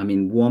this. I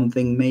mean, one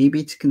thing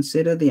maybe to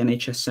consider, the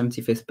NHS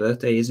 75th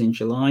birthday is in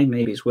July.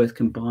 Maybe it's worth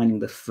combining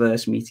the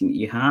first meeting that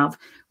you have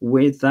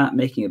with that,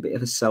 making a bit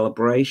of a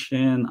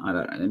celebration. I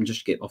don't know. I'm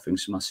just offering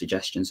some more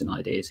suggestions and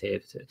ideas here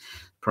to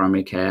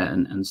primary care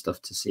and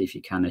stuff to see if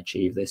you can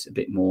achieve this a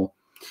bit more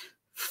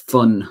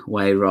fun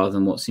way rather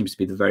than what seems to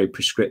be the very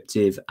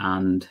prescriptive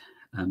and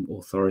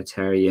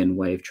authoritarian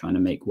way of trying to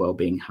make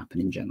well-being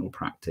happen in general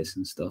practice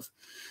and stuff.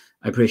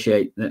 I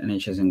appreciate that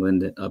NHS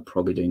England are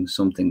probably doing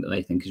something that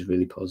they think is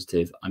really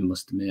positive. I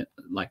must admit,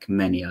 like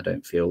many, I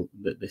don't feel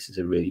that this is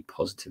a really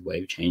positive way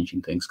of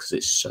changing things because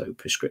it's so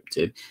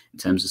prescriptive in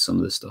terms of some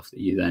of the stuff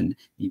that you then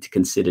need to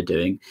consider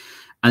doing.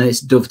 And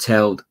it's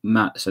dovetailed,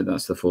 so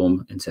that's the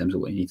form in terms of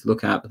what you need to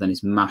look at, but then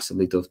it's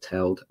massively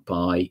dovetailed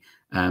by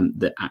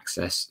the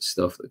access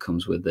stuff that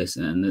comes with this.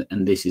 And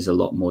this is a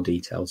lot more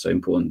detailed, so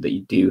important that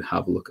you do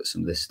have a look at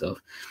some of this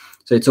stuff.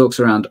 So it talks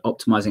around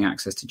optimizing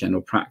access to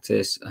general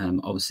practice.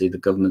 Obviously, the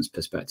government's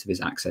perspective is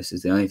access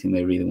is the only thing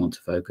they really want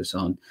to focus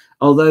on.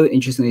 Although,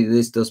 interestingly,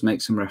 this does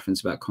make some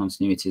reference about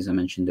continuity, as I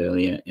mentioned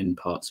earlier, in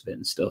parts of it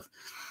and stuff.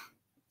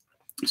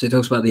 So it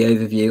talks about the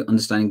overview,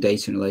 understanding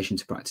data in relation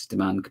to practice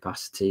demand,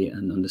 capacity,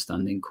 and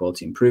understanding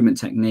quality improvement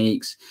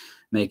techniques,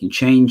 making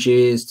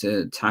changes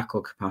to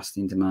tackle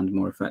capacity and demand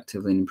more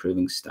effectively, and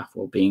improving staff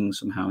well-being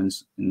somehow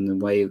in the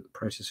way of the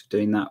process of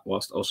doing that,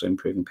 whilst also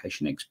improving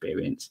patient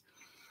experience.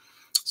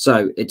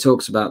 So it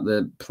talks about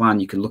the plan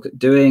you can look at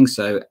doing.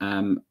 So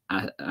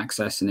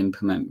access and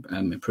implement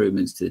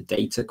improvements to the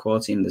data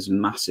quality. And there's a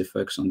massive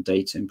focus on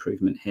data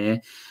improvement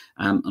here,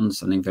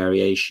 understanding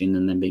variation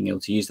and then being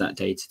able to use that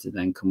data to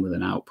then come with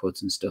an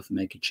output and stuff and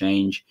make a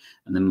change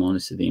and then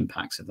monitor the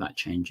impacts of that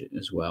change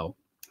as well.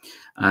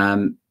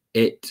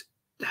 It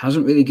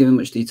hasn't really given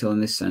much detail in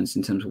this sense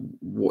in terms of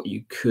what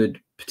you could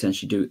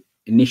potentially do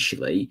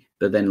initially,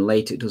 but then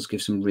later it does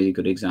give some really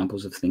good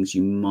examples of things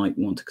you might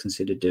want to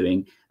consider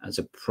doing as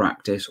a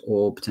practice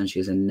or potentially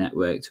as a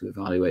network to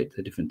evaluate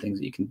the different things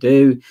that you can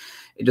do.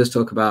 It does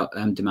talk about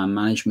demand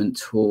management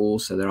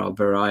tools. So there are a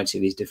variety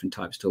of these different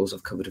types of tools.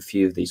 I've covered a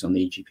few of these on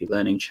the EGP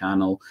Learning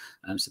channel.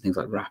 So things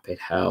like Rapid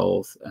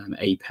Health,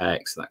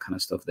 Apex, that kind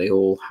of stuff. They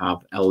all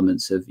have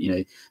elements of, you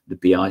know, the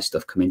BI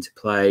stuff come into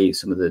play.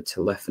 Some of the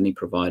telephony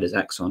providers,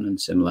 Exxon and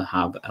similar,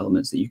 have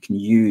elements that you can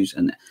use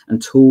and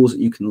tools that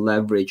you can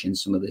leverage in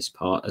some of this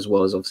part, as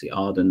well as obviously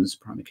Arden's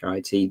primary care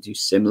IT do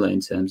similar in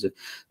terms of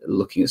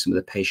looking at some of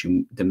the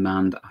patient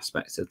demand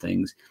aspects of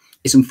things.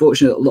 It's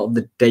unfortunate a lot of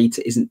the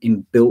data isn't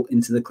inbuilt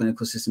into the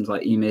clinical systems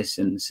like Imms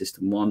and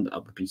System 1.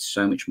 That would be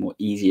so much more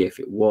easier if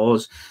it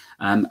was.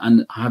 And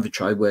I have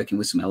tried working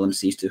with some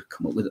LMCs to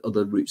come up with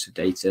other routes of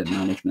data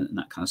management and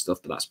that kind of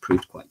stuff, but that's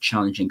proved quite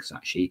challenging because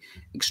actually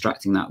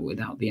extracting that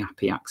without the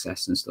API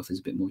access and stuff is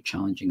a bit more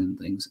challenging and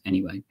things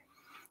anyway.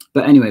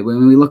 But anyway,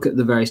 when we look at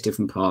the various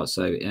different parts,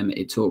 so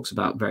it talks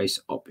about various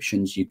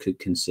options you could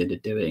consider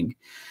doing.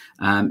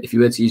 If you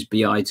were to use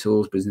BI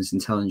tools, business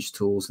intelligence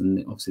tools, and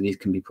obviously these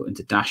can be put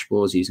into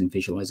dashboards using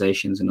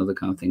visualizations and other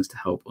kind of things to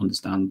help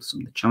understand some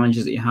of the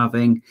challenges that you're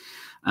having.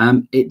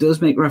 It does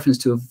make reference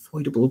to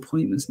avoidable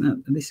appointments. Now,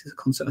 and this is a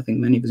concept I think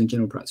many of us in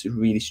general practice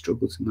really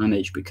struggle to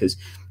manage, because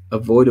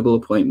avoidable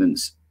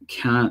appointments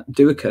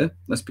do occur.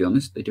 Let's be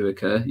honest, they do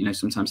occur. You know,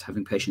 sometimes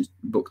having patients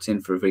booked in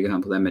for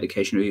example, their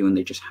medication review and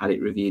they just had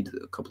it reviewed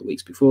a couple of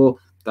weeks before,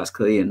 that's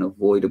clearly an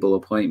avoidable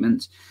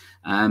appointment.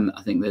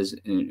 I think there's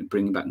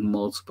bringing back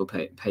multiple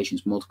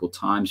patients multiple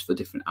times for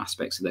different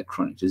aspects of their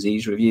chronic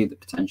disease review that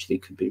potentially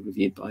could be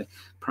reviewed by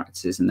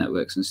practices and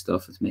networks and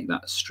stuff to make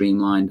that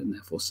streamlined and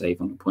therefore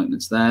save on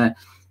appointments there.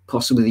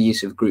 Possibly the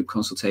use of group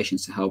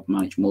consultations to help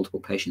manage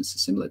multiple patients at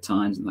similar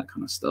times and that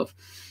kind of stuff.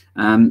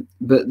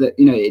 But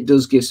you know, it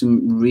does give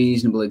some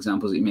reasonable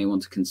examples that you may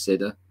want to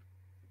consider.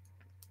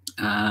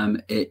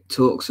 It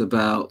talks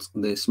about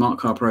the smart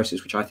card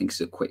process, which I think is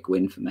a quick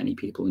win for many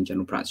people in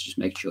general practice, just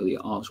making sure that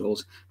your ARS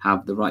roles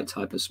have the right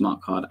type of smart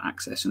card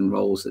access and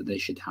roles that they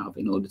should have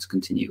in order to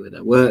continue with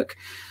their work.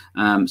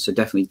 So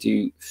definitely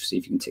do see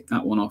if you can tick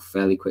that one off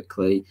fairly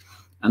quickly.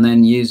 And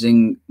then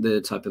using the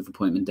type of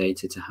appointment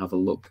data to have a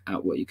look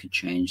at what you could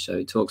change. So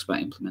it talks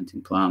about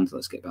implementing plans.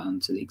 Let's get back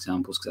into the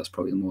examples because that's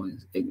probably the more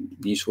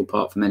useful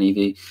part for many of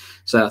you.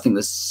 So I think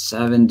there's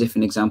 7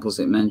 different examples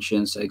it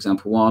mentions. So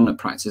example 1, a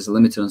practice has a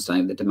limited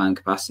understanding of the demand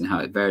capacity and how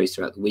it varies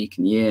throughout the week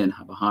and year and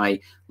have a high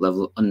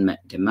level of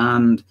unmet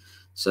demand.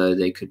 So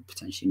they could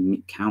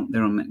potentially count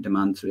their unmet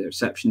demand through their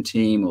reception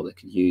team, or they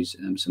could use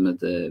some of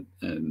the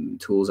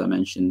tools I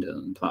mentioned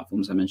and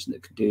platforms I mentioned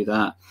that could do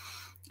that.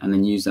 And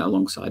then use that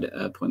alongside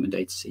appointment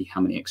data to see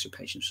how many extra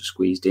patients are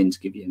squeezed in to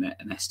give you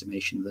an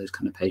estimation of those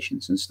kind of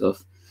patients and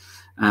stuff.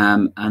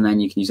 And then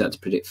you can use that to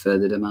predict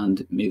further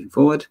demand moving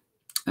forward.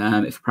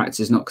 If a practice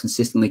is not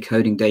consistently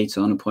coding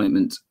data on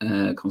appointment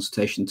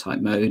consultation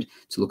type mode,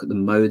 to look at the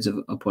modes of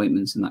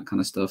appointments and that kind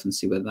of stuff and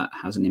see whether that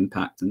has an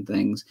impact and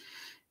things.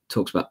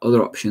 Talks about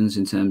other options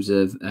in terms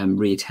of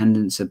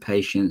reattendance of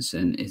patients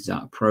and is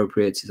that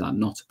appropriate, is that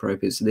not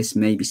appropriate. So this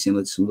may be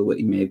similar to some of the work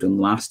you may have done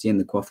last year in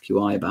the QoF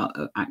QI about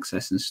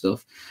access and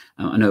stuff.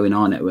 I know in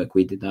our network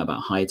we did that about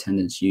high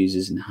attendance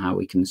users and how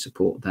we can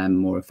support them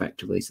more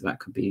effectively. So that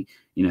could be,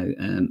 you know,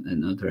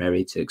 another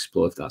area to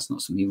explore if that's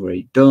not something you've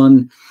already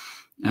done.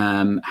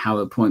 How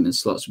appointment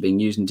slots are being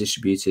used and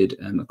distributed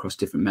across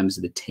different members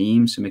of the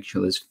team. So making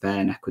sure there's fair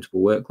and equitable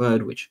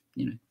workload, which,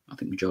 you know, I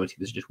think majority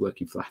of us are just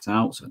working flat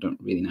out. So I don't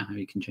really know how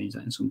you can change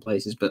that in some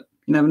places, but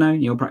you never know,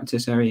 in your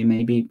practice area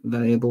may be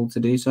valuable to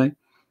do so.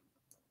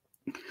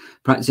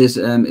 Practice,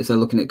 if they're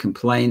looking at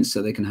complaints,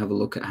 so they can have a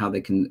look at how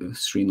they can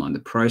streamline the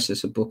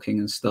process of booking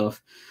and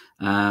stuff.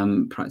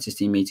 Practice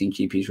team meeting,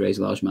 GPs raise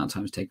a large amount of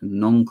time to take on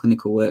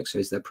non-clinical work. So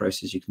is there a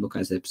process you can look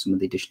at? Is there some of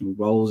the additional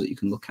roles that you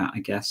can look at, I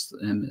guess?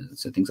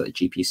 So things like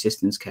GP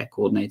assistants, care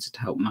coordinators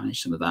to help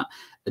manage some of that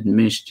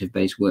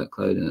administrative-based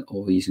workload,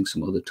 or using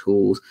some other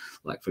tools,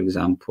 like, for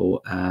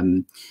example,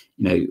 you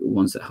know,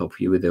 ones that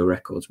help you with their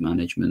records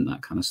management,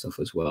 that kind of stuff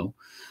as well.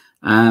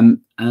 And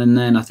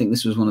then I think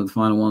this was one of the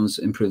final ones,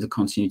 improve the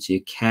continuity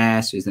of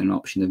care. So is there an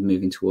option of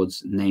moving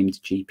towards named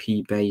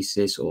GP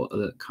basis or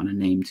other kind of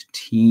named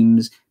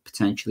teams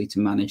potentially to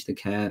manage the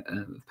care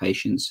of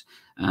patients,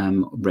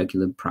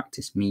 regular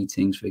practice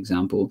meetings, for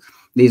example.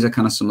 These are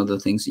kind of some of the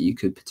things that you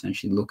could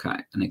potentially look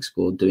at and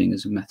explore doing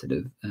as a method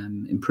of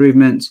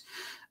improvement.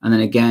 And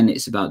then again,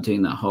 it's about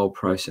doing that whole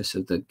process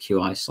of the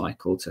QI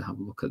cycle to have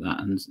a look at that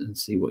and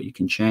see what you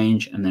can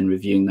change, and then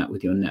reviewing that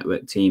with your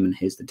network team. And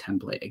here's the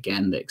template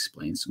again that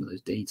explains some of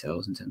those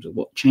details in terms of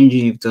what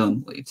changes you've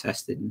done, what you've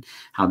tested, and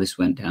how this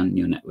went down in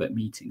your network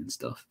meeting and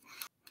stuff.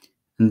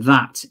 And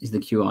that is the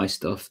QI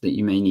stuff that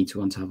you may need to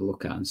want to have a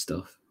look at and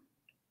stuff.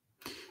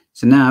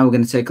 So now we're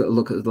going to take a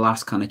look at the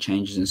last kind of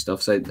changes and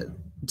stuff. So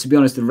to be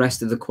honest, the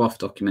rest of the QoF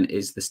document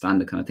is the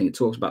standard kind of thing. It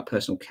talks about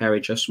personal care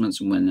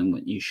adjustments and when and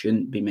when you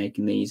shouldn't be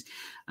making these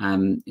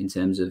in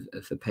terms of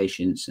for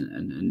patients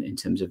and in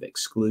terms of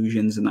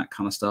exclusions and that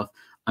kind of stuff.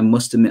 I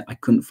must admit, I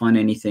couldn't find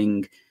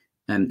anything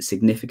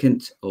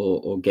significant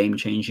or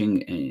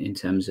game-changing in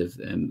terms of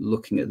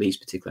looking at these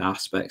particular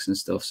aspects and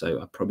stuff.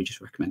 So I probably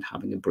just recommend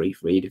having a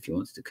brief read if you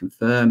wanted to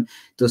confirm.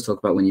 It does talk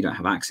about when you don't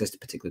have access to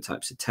particular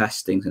types of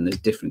testings, and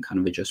there's different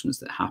kind of adjustments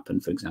that happen.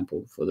 For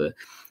example, for the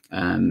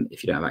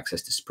if you don't have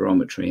access to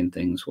spirometry and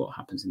things, what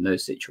happens in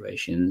those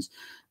situations.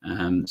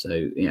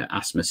 So yeah,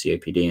 asthma,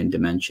 COPD, and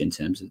dementia in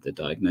terms of the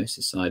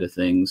diagnosis side of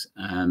things.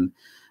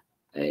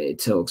 It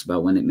talks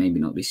about when it maybe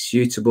not be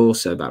suitable,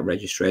 so about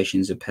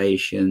registrations of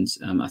patients.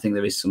 I think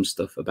there is some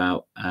stuff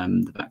about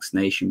the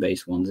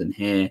vaccination-based ones in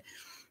here.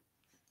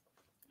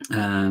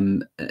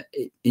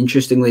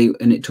 Interestingly,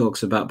 and it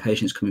talks about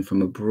patients coming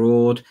from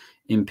abroad.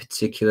 In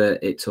particular,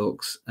 it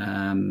talks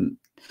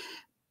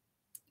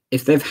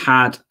if they've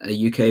had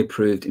a UK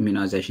approved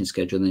immunisation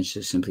schedule, then it's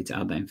just simply to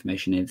add that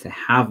information in. If they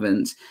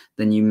haven't,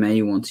 then you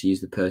may want to use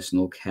the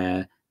personal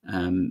care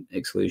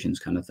exclusions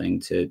kind of thing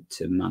to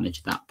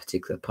manage that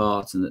particular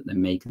part, and that they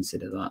may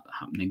consider that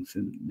happening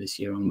from this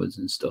year onwards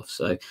and stuff.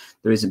 So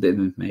there is a bit of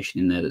information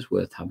in there that's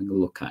worth having a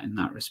look at in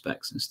that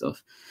respects and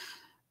stuff.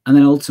 And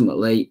then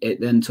ultimately,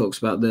 it then talks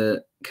about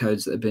the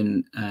codes that have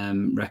been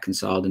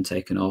reconciled and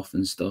taken off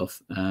and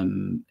stuff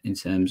in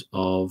terms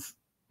of,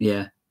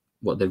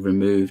 what they've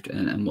removed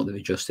and what they've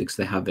adjusted, because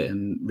they have it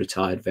and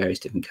retired various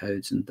different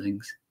codes and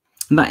things.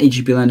 And that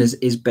EGP Learners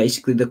is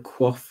basically the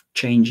QoF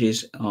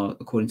changes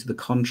according to the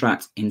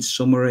contract in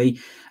summary.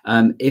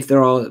 If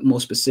there are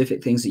more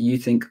specific things that you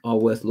think are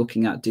worth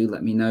looking at, do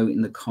let me know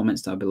in the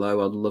comments down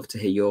below. I'd love to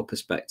hear your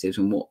perspectives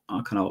and what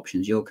kind of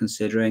options you're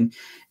considering.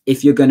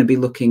 If you're going to be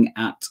looking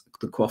at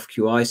the QoF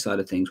QI side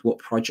of things, what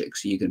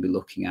projects are you going to be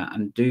looking at?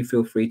 And do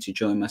feel free to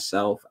join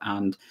myself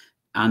and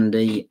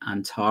Andy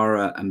and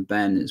Tara and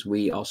Ben as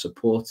we are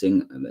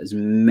supporting as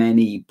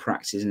many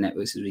practices and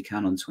networks as we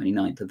can on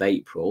 29th of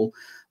April,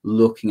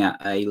 looking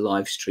at a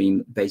live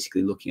stream,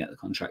 basically looking at the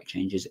contract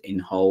changes in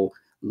whole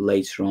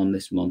later on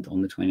this month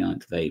on the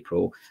 29th of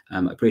April. I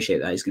appreciate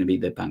that it's going to be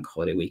the bank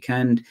holiday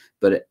weekend,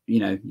 but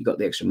you got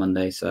the extra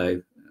Monday, so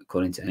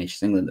according to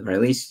NHS England at the very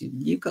least,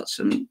 you've got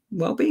some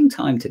wellbeing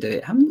time to do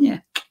it, haven't you?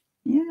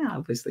 Yeah,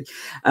 obviously.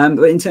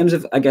 But in terms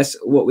of, I guess,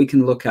 what we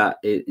can look at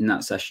in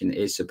that session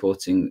is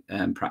supporting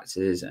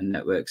practices and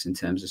networks in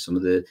terms of some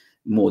of the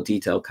more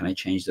detailed kind of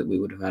change that we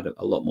would have had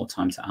a lot more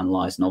time to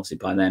analyze. And obviously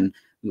by then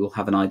we will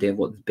have an idea of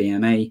what the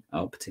BMA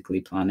are particularly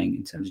planning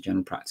in terms of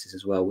general practice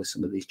as well with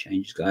some of these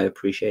changes. I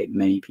appreciate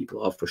many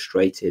people are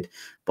frustrated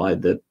by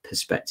the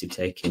perspective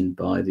taken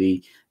by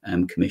the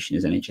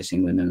commissioners, NHS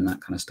England and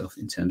that kind of stuff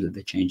in terms of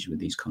the changes with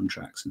these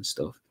contracts and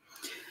stuff.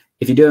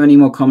 If you do have any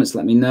more comments,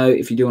 let me know.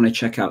 If you do want to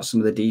check out some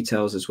of the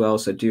details as well,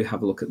 so do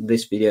have a look at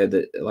this video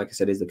that, like I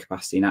said, is the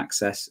capacity and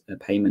access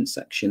payment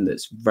section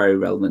that's very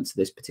relevant to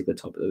this particular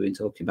topic that we've been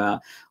talking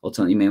about.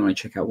 Alternatively, you may want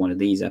to check out one of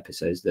these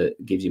episodes that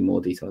gives you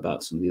more detail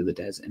about some of the other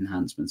DES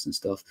enhancements and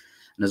stuff.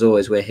 And as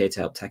always, we're here to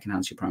help tech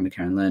enhance your primary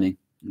care and learning,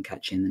 and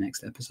catch you in the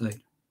next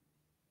episode.